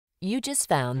You just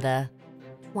found the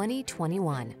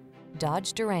 2021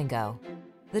 Dodge Durango.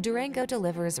 The Durango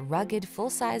delivers rugged,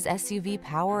 full-size SUV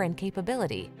power and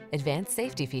capability, advanced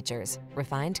safety features,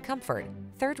 refined comfort,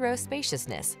 third-row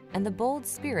spaciousness, and the bold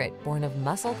spirit born of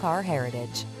muscle car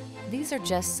heritage. These are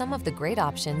just some of the great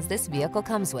options this vehicle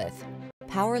comes with: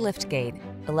 power liftgate,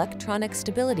 electronic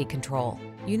stability control,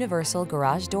 universal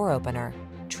garage door opener,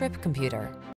 trip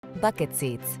computer, bucket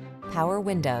seats, power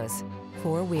windows,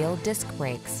 four-wheel disc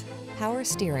brakes, power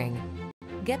steering.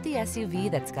 Get the SUV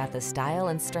that's got the style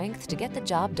and strength to get the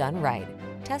job done right.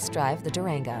 Test drive the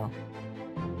Durango.